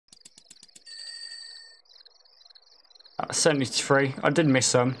got 73. I did miss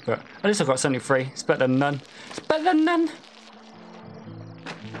some, but at least I got 73. It's better than none. It's better than none.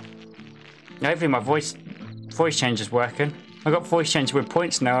 Hopefully my voice change is working. I got voice change with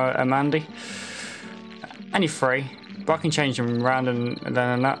points now, Mandy. Only 3, but I can change them around and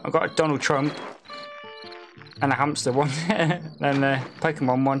that. I got a Donald Trump and a hamster one, and a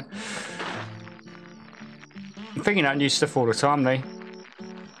Pokemon one. I'm figuring out new stuff all the time, though.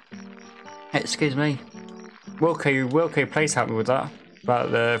 Excuse me. Wilco plays helped me with that.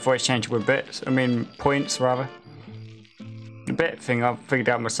 About the voice change with bits. I mean, points, rather. The bit thing I've figured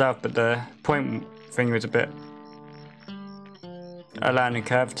out myself, but the point thing was a bit a learning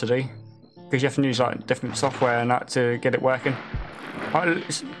curve to do. Because you have to use like different software and that to get it working.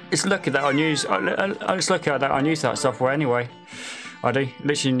 It's lucky that I use. It's lucky that I use that software anyway. I do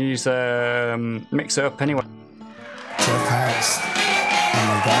literally use mix it up anyway. Oh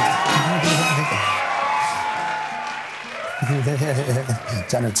my god.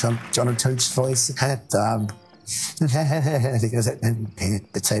 Donald Trump's voice. Because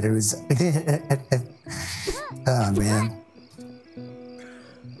potatoes. Oh man.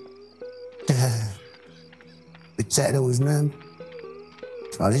 Potatoes, man.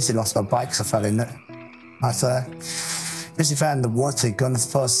 I literally lost my bike because I fell in it. I literally fell in the water, gone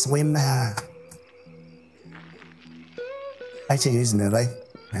for a swim. Actually using it, eh?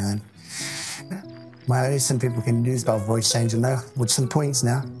 Man. Well, some people can use our voice changer now with some points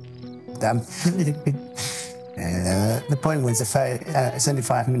now. Damn. The point was a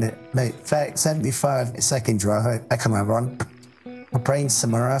 75 second drive. I come over on. My brain's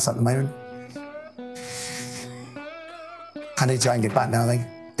somewhere else at the moment. I need to try and get back now, like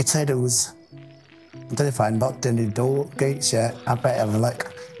potatoes. I don't know if I'm locked in the door gates yet. I better have a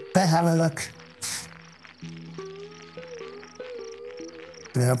look.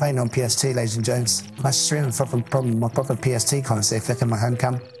 I'm playing on PS2, ladies and gents. My streaming problem, my proper PS2 can't see. Flick in my home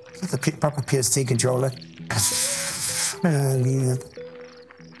cam. The proper PS2 controller.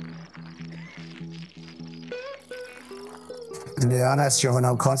 Yeah, I know it's your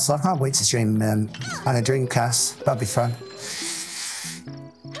old console. I can't wait to stream on a Dreamcast. That'll be fun.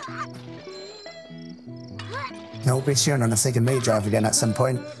 I'll be streaming on a Sega Mega Drive again at some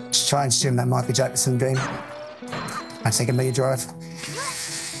point. Just try and stream that Michael Jackson game. I Sega Mega Drive.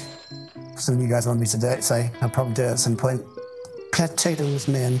 Some of you guys want me to do it, so I'll probably do it at some point. Potatoes,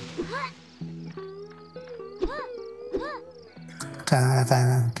 man.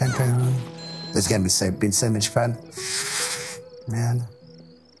 This game has been so much fun. Man.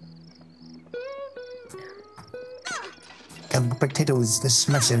 Potatoes, they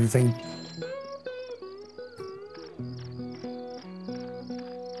smash everything.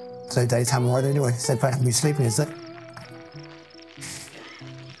 So daytime already anyway, so probably be sleeping, is it?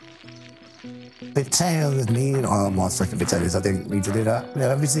 Potatoes with me. Oh, more freaking potatoes, I didn't need to do that.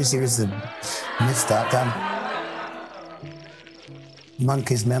 Yeah, obviously seriously missed that, damn.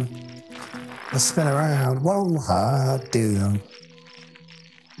 Monkeys, man. Let's spin around. Whoa, hard dude.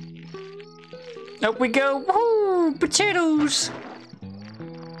 Up we go! Woo! Potatoes!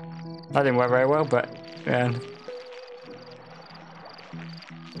 That didn't work very well, but yeah.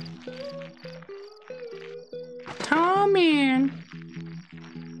 Oh man!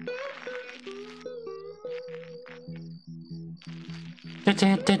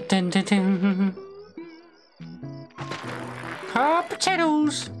 Ah,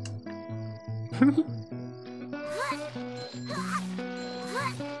 potatoes!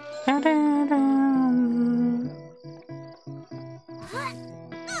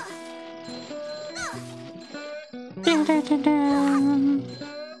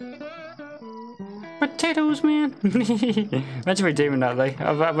 Potatoes, man. Imagine me doing that, though.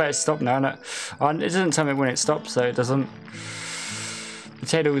 I better stop now, innit? It doesn't tell me when it stops, so it doesn't.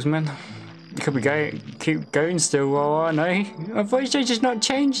 Potatoes, man. It could be keep going still. Oh, I know. My voice change has not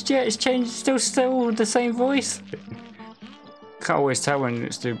changed yet. It's changed, still the same voice. Can't always tell when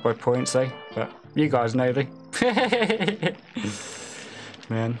it's due by points, though. But you guys know, though.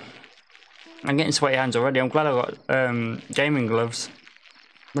 Man, I'm getting sweaty hands already. I'm glad I got gaming gloves.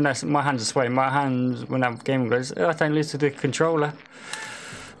 When my hands are sweaty, my hands when I have gaming gloves, I don't lose to the controller,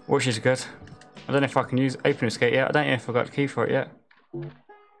 which is good. I don't know if I can use open escape yet. I don't know if I got the key for it yet.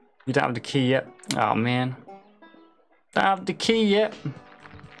 You don't have the key yet. Oh man, don't have the key yet.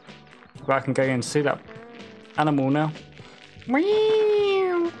 But I can go in and see that animal now.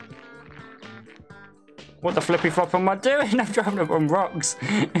 What the flippy flop am I doing? I'm driving up on rocks.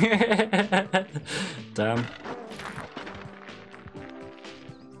 Damn.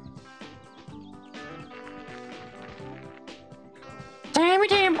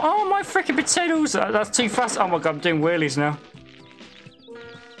 Damn. Oh, my freaking potatoes. That's too fast. Oh my god, I'm doing wheelies now.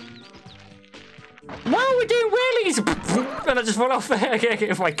 Wow, we're doing wheelies! And I just fall off there.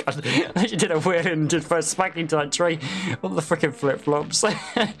 Oh my god. I just did a wheel and just first smack into that tree. All the freaking flip-flops.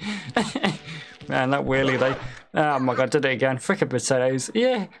 Man, that wheelie though. Oh my god, did it again. Freaking potatoes.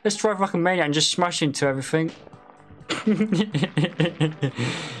 Yeah, let's drive like a maniac and just smash into everything.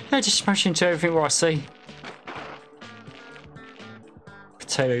 Yeah, just smash into everything what I see.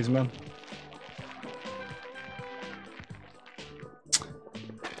 Potatoes, man.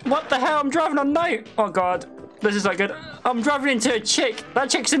 What the hell? I'm driving on night. Oh god, this is not good. I'm driving into a chick. That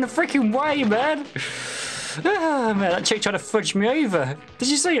chick's in the freaking way, man. Oh, man, that chick tried to fudge me over. Did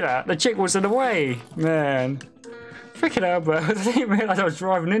you see that? The chick was in the way, man. Freaking hell, bro. I didn't realise I was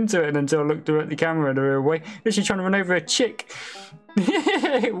driving into it until I looked at the camera in the real way. Literally trying to run over a chick.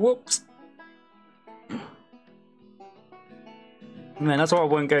 Whoops. Man, that's why I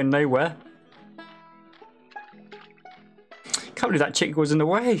wasn't going nowhere. Can't believe that chick was in the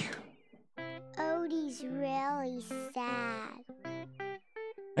way. Odie's really sad.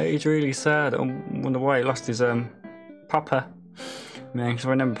 He's really sad. I wonder why he lost his papa. Man, because I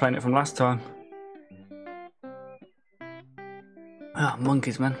remember playing it from last time. Ah, oh,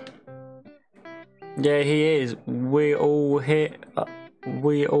 monkeys, man. Yeah, he is. We all hit.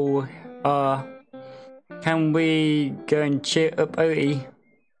 We all are. Can we go and cheer up Odie?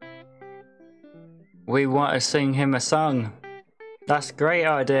 We want to sing him a song. That's a great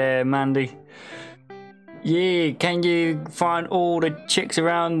idea, Mandy. Yeah, can you find all the chicks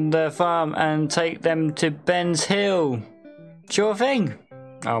around the farm and take them to Ben's Hill? Sure thing.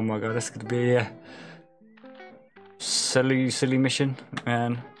 Oh my god, that's gonna be a silly mission,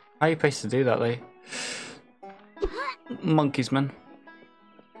 man. How are you supposed to do that, though? Monkeys, man.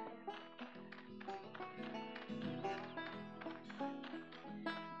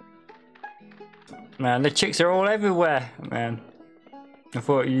 Man, the chicks are all everywhere, man. I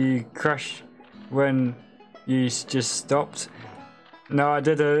thought you crashed when you just stopped. No, I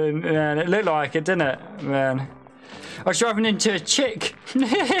didn't, man. It looked like it, didn't it, man? I was driving into a chick. One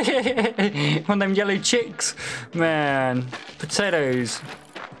of them yellow chicks. Man, potatoes.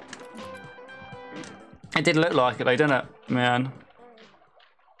 It did look like it though, didn't it, man?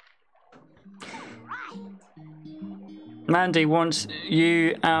 Mandy wants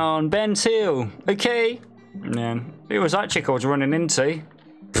you on Ben's Hill. Okay. Man, it was that chick I was running into.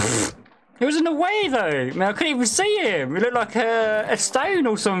 It was in the way though. Man, I couldn't even see him. It looked like a stone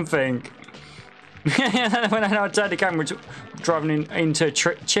or something. When I turned the camera, driving into a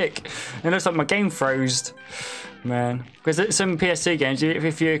chick, it looks like my game froze. Man, because some PS2 games,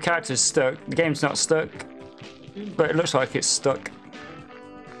 if your character's stuck, the game's not stuck, but it looks like it's stuck.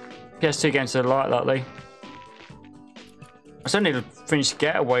 PS2 games are like that though. I still need to finish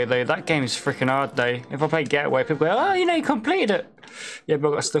Getaway though. That game is freaking hard though. If I play Getaway, people go, oh, you know, you completed it. Yeah, but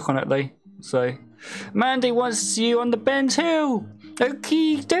I got stuck on it though. So, Mandy wants you on the Ben's Hill.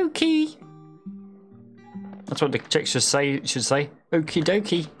 Okie dokie. That's what the chick should say. Okie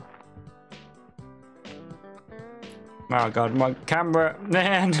dokie. Oh god, my camera,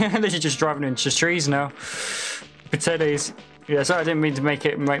 man. This is just driving into trees now. Potatoes. Yeah, sorry, I didn't mean to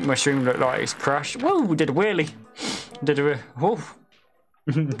make my stream look like it's crashed. Whoa, we did a wheelie. Did a whoa.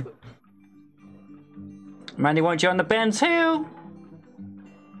 Mandy wants you on the Ben's Hill.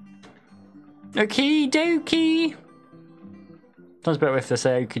 Okie dokie. Sounds better if they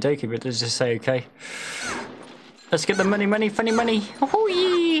say okie dokie, but they just say okay. Let's get the money, funny money. Oh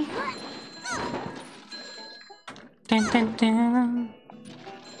yeah. Dun, dun, dun.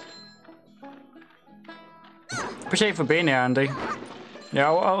 Appreciate you for being here, Andy.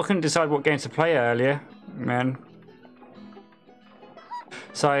 Yeah, I couldn't decide what games to play earlier, man.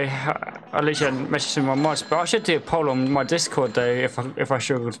 So I literally hadn't messaged in my mods, but I should do a poll on my Discord though if I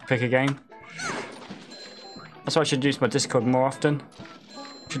struggle to pick a game. That's why I should use my Discord more often.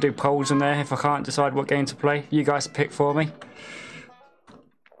 Should do polls in there if I can't decide what game to play. You guys pick for me.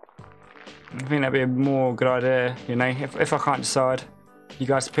 I think that'd be a more good idea, you know, if I can't decide, you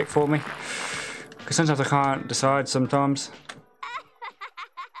guys pick for me. Because sometimes I can't decide sometimes.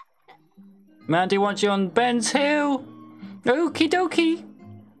 Mandy wants you on Ben's Hill. Okie dokie.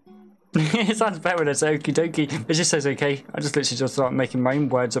 It sounds better when it's okie dokie. It just says okay. I just literally just start making my own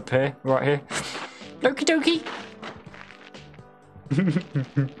words up here, right here. Okie dokie.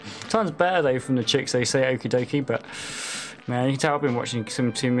 Sounds better though from the chicks, they say okie dokie, but man, you can tell I've been watching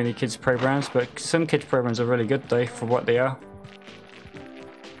some too many kids programs, but some kids programs are really good though for what they are.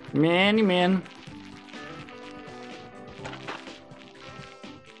 Man.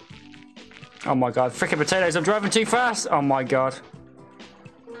 Oh my god, frickin' potatoes, I'm driving too fast! Oh my god.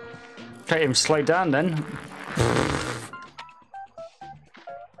 Let him slow down then.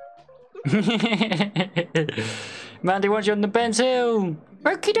 Mandy wants you on the Benz Hill.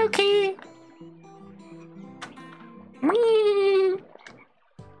 Okie dokie.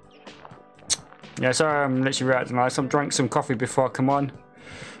 Yeah, sorry, I'm literally reacting nice. I've drank some coffee before I come on.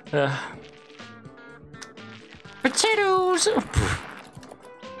 Potatoes!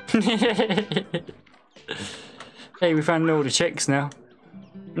 Hey, we found all the chicks now.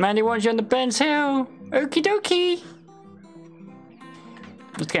 Mandy wants you on the Benz Hill. Okie dokie.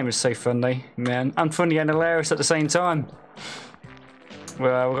 This game is so funny, man. And funny and hilarious at the same time.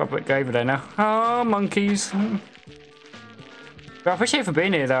 Well, we've got to go over there now. Oh, monkeys. Well, I appreciate you for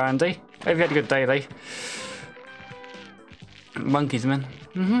being here, though, Andy. Hope you had a good day, though. Monkeys, man.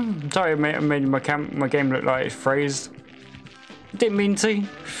 Sorry, I made my game look like it's phrased. Didn't mean to.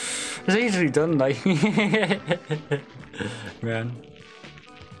 It's easily done, though. Man.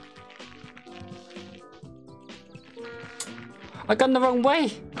 I gone the wrong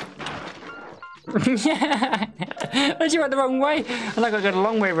way. Yeah. Why'd you went the wrong way? And I got to go the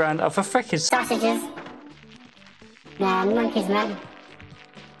long way around. Oh, for frickin' sausages. Nah, monkeys, man.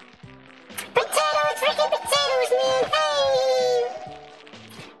 Potatoes, freaking potatoes, man. Hey!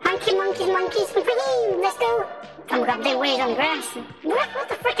 Monkeys, monkeys. Let's go. I'm got big waves on the grass. What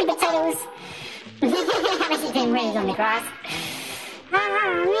the frickin' potatoes? I just big waves on the grass.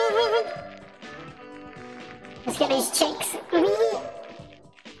 Let's get these chicks.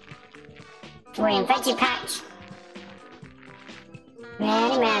 We're in Veggie Patch.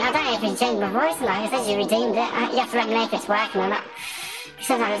 Man, I don't know if it's changed my voice or not. It says you redeemed it. You have to let me know if it's working or not.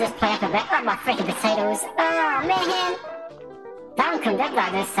 Sometimes I just play up a bit. Oh, my freaking potatoes. Oh, man. That one come dead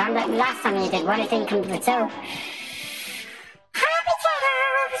like this time. Like last time you did one, it didn't come to the toe.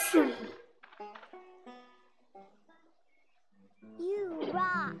 Potatoes! You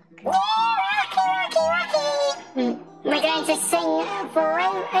rock. Rocky. We're going to sing for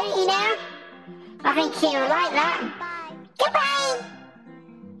you now. I think you'll like that. Bye. Goodbye!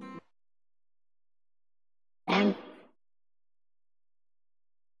 Man.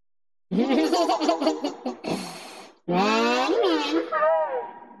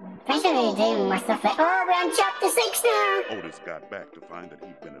 Thanks for doing my stuff like, oh, we're on chapter 6 now! Otis got back to find that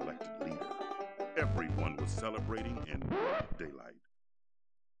he'd been elected leader. Everyone was celebrating in daylight.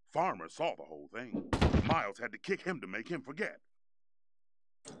 Farmer saw the whole thing. Miles had to kick him to make him forget.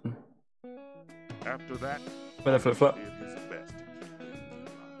 After that, With a flip-flop. he did his best to keep things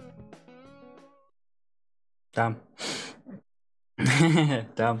alive. Damn.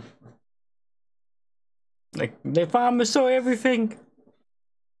 Damn. Like, the farmer saw everything.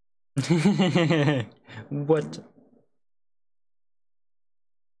 What?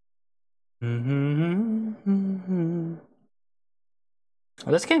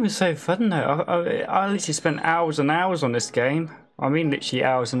 Oh, this game is so fun though. I literally spent hours and hours on this game. I mean literally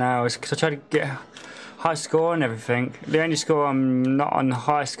hours and hours because I tried to get high score and everything. The only score I'm not on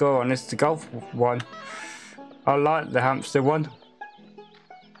high score on is the golf one. I like the hamster one.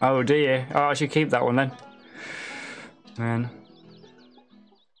 Oh dear. Oh, I should keep that one then.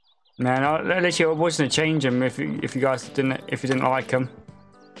 Man, I literally wasn't to change them if you guys didn't like them.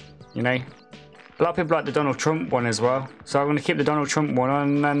 You know, a lot of people like the Donald Trump one as well. So I'm going to keep the Donald Trump one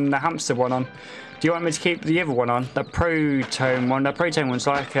on and the hamster one on. Do you want me to keep the other one on? The Protone one. The Protone one's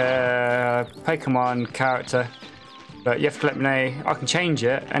like a Pokemon character. But you have to let me know. I can change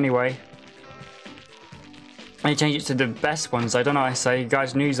it anyway. I change it to the best ones. I don't know. I say you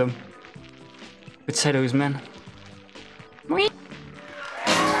guys use them. Potatoes, man.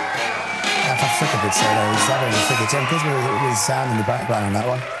 Flicker potatoes, that really flicker jump. Gives me a little sound in the background on that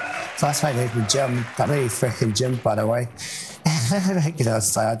one. So that's why they would jump. That really freaking jump, by the way. You know,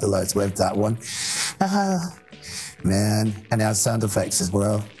 so I had to learn to with that one. Man, and our sound effects as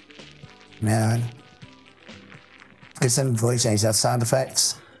well. Man. There's some voice change have sound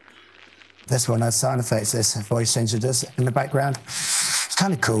effects. This one has sound effects, this voice changer does in the background. It's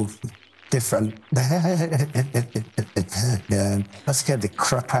kind of cool. Different. Yeah, that scared the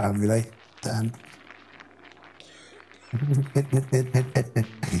crap out of me, really.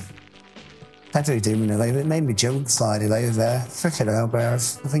 That's what he did when it made me jump slightly over there. Frickin' hell, but I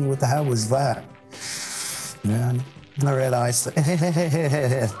was thinking, what the hell was that? Man, I realised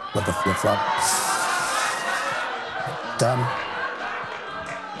that. What the flip flop. Done.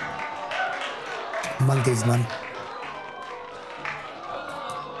 Monkeys, man.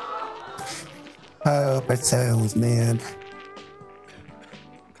 Oh, potatoes, man.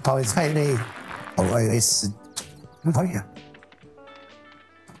 Oh, it's Haley. Oh, it's. Oh, yeah.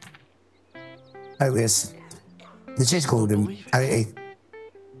 Oh, yes. They just called him Haley.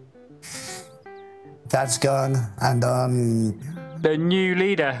 Dad's gone, and The new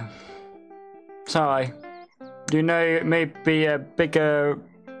leader. Sorry. You know, maybe a big round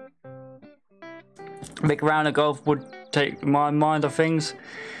of golf would take my mind off things.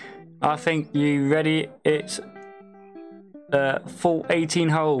 I think you ready? It's full 18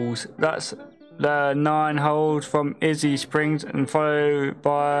 holes. That's the 9 holes from Izzy Springs and followed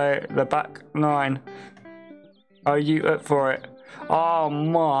by the back 9. Are you up for it? Oh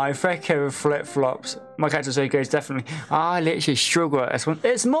my, freaking flip-flops. My character so goes definitely. I literally struggle at this one.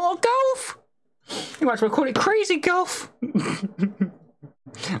 It's more golf! You might as well call it crazy golf.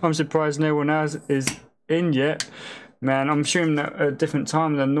 I'm surprised no one else is in yet. Man, I'm streaming at a different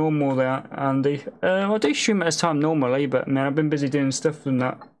time than normal there, Andy. I do stream at this time normally, but man, I've been busy doing stuff and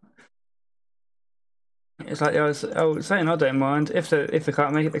that. It's like I was saying, I don't mind if they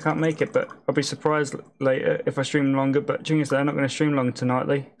can't make it, they can't make it. But I'll be surprised later if I stream longer. But during this day, I'm not going to stream long tonight.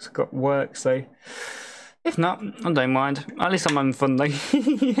 It's got work, so if not, I don't mind. At least I'm having fun though.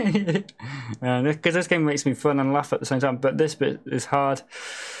 Because this game makes me fun and laugh at the same time. But this bit is hard.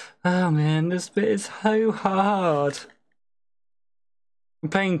 Oh man, this bit is so hard. I'm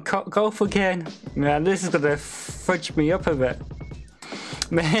playing golf again. Man, this is gonna fudge me up a bit.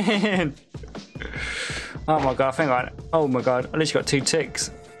 Man. Oh my god, oh my god, I literally got 2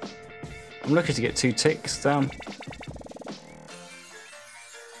 ticks. I'm lucky to get 2 ticks down.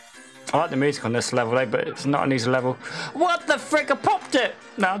 I like the music on this level, but it's not an easy level. What the frick? I popped it!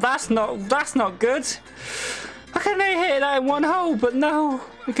 No, that's not good. How can I hit that in 1 hole? But no,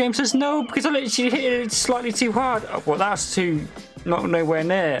 the game says no because I literally hit it slightly too hard. Oh, well, that's too not nowhere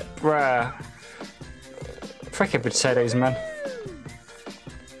near, bruh. Frickin' potatoes, man.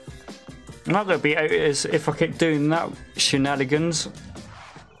 I'm not gonna be out as if I keep doing that shenanigans.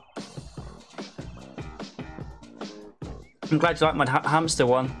 I'm glad you like my hamster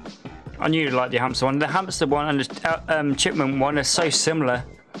one. I knew you'd like the hamster one. The hamster one and the chipmunk one are so similar,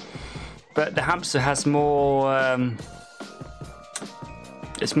 but the hamster has more.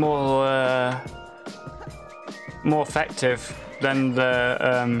 It's more effective than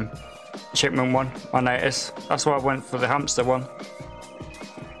the chipmunk one. I noticed. That's why I went for the hamster one.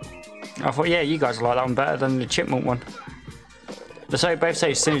 I thought, yeah, you guys like that one better than the chipmunk one. They both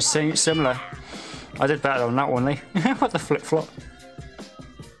say similar. I did better on that one, Lee. What the flip-flop?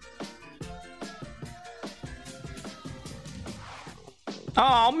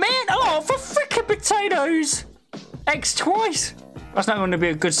 Oh, man! Oh, for frickin' potatoes! X twice! That's not going to be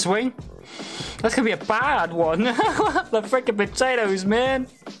a good swing. That's going to be a bad one. The frickin' potatoes, man!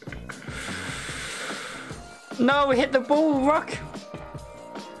 No, we hit the ball, Rock!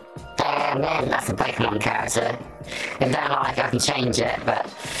 Man, that's a Pokemon character. If they don't like it, I can change it, but...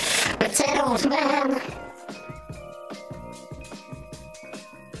 Potatoes, man!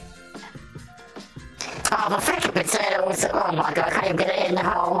 Oh, the frickin' potatoes! Oh my god, I can't even get it in the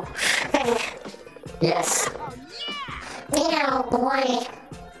hole. Yes. Yeah, boy!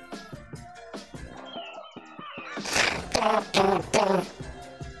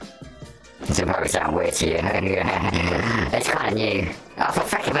 This will probably sound weird to you. It's kind of new. Oh, for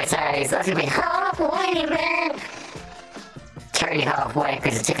frickin' potatoes, that's gonna be halfway, man! Totally halfway,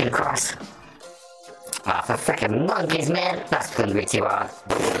 because it's ticking across. Oh, for frickin' monkeys, man! That's gonna be too hard.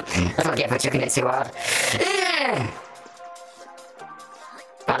 That's what I get for chucking it too hard.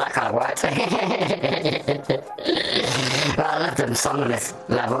 Well, that kind of worked. Well, I love the song on this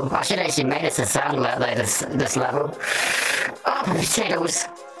level. I should actually make this a sound alert though, this level. Oh, potatoes!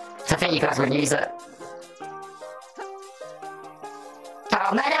 So I think you guys would use it.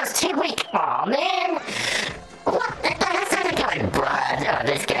 Oh man, that was too weak! Oh man! What the hell is that going, blood? Oh,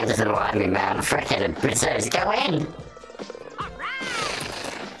 this game doesn't like me, man. Frickin' potatoes, go in!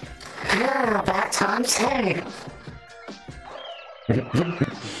 Oh, about time too.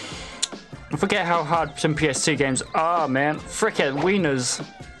 I forget how hard some PS2 games are, man. Frickin' wieners.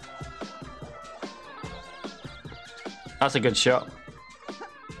 That's a good shot.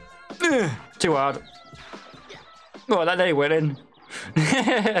 Too hard. Oh, that nearly went in.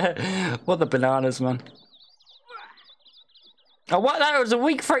 What the bananas, man. Oh, what? That was a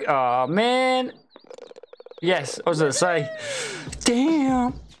weak freak. Oh, man. Yes, I was going to say.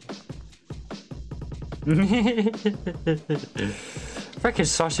 Damn. Frickin'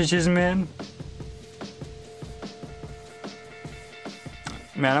 sausages, man.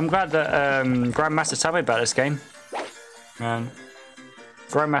 Man, I'm glad that Grandmaster told me about this game. Man.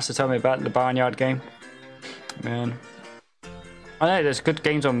 Grandmaster told me about the Barnyard game. Man. I know there's good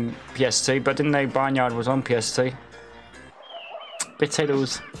games on PS2, but I didn't know Barnyard was on PS2.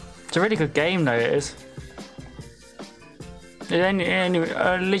 Potatoes. It's a really good game though, it is.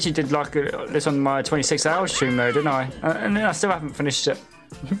 I literally did like this on my 26 hours stream mode, didn't I? And then I still haven't finished it.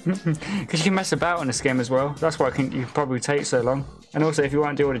 Because you can mess about on this game as well. That's why you probably take so long. And also, if you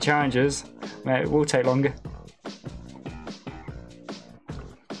want to do all the challenges, it will take longer.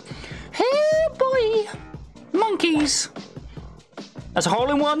 Hey boy! Monkeys! That's a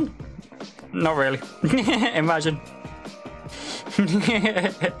hole-in-one? Not really. Imagine.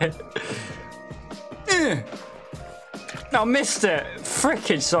 No, I missed it.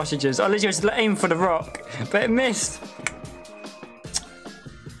 Frickin' sausages. I literally just aimed for the rock, but it missed.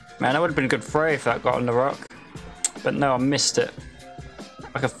 Man, that would have been a good throw if that got on the rock. But no, I missed it.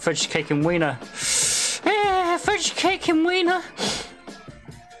 Like a fudge cake and wiener. Yeah, fudge cake and wiener.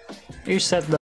 Who said that?